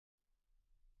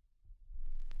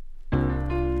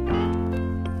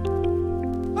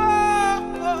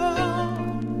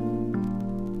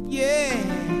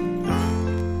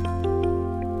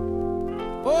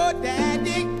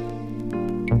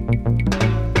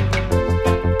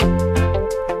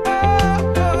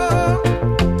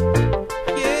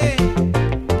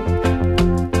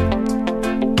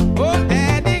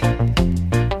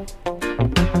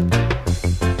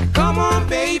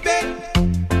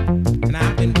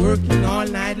all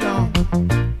night long.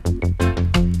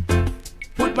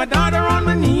 Put my daughter on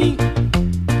my knee,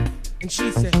 and she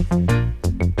said,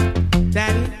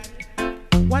 Daddy,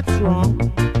 what's wrong?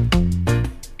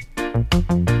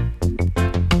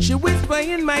 She whispered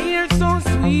in my ear so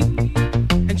sweet,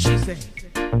 and she said,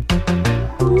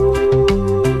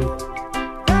 ooh,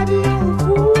 Daddy, you're a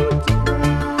fool to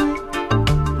cry.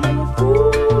 You're a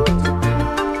fool to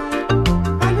cry,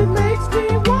 and it makes me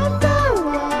wonder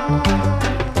why.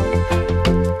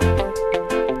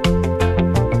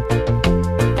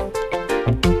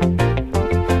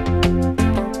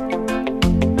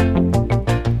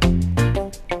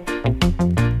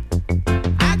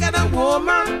 I got a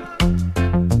woman,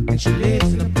 and she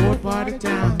lives in the poor part of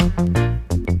town.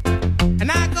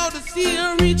 And I go to see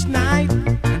her each night,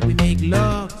 and we make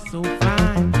love so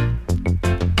fine.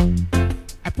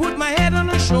 I put my head on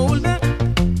her shoulder,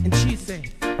 and she says,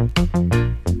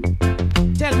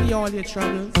 tell me all your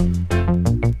troubles.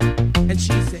 And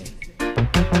she says,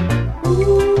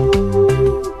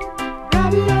 ooh,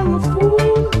 Daddy, you're a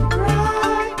fool to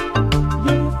cry.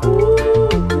 You're a fool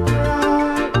to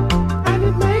cry, and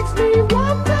it makes me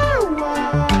wonder why.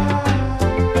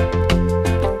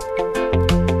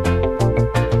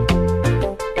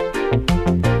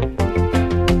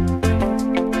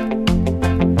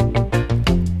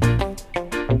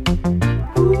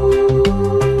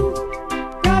 Ooh,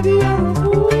 Daddy, you're a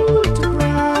fool to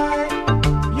cry.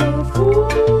 You're a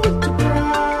fool to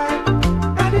cry,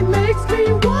 and it makes me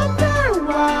wonder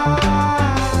why.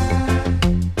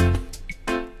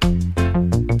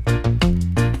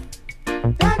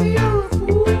 Daddy, you're a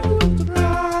fool to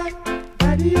cry.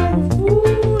 Daddy, you're a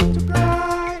fool to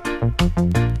cry.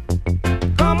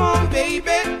 Come on,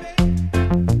 baby.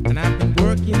 And I've been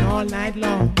working all night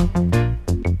long.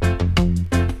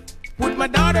 Put my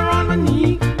daughter on my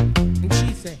knee, and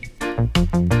she says,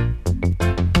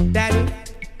 Daddy,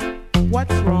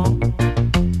 what's wrong?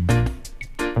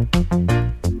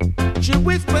 She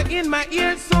whispered in my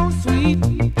ear so sweet,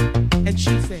 and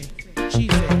she said,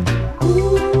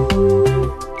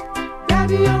 ooh,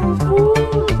 Daddy, you're a fool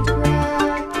to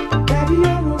cry. Daddy,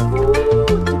 you're a fool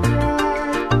to cry,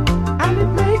 and it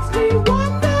makes me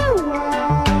wonder why.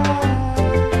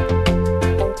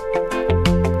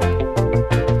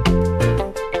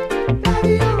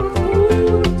 Daddy, you're a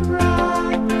fool to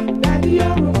cry. Daddy,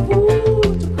 you're a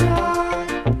fool to cry.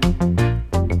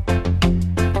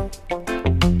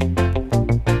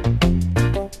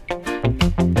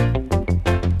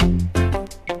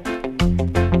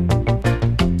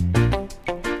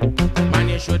 Man,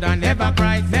 you shoulda never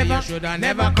cried, never. You shoulda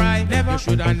never cried, never. You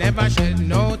shoulda never shed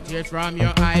no tears from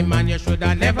your eye. Man, you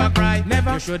shoulda never cried,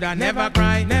 never. You shoulda never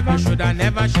cried, never. You shoulda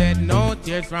never shed no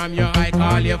tears from your eye.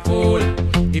 Call you fool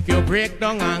if you break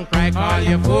down and cry. Call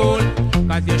you fool,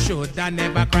 'cause you shoulda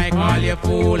never cry. Call you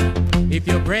fool if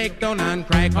you break down and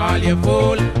cry. Call you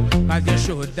fool, 'cause you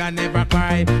shoulda never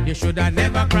cry. You shoulda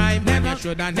never cry, never. You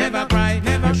shoulda never cry,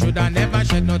 never. You shoulda never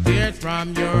shed no tears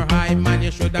from your eye. Man,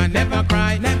 you shoulda never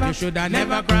cry, never. You shoulda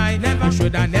never cry, never. You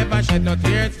shoulda never shed no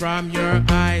tears from your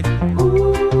eyes.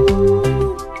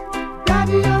 Ooh,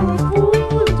 Daddy, you're a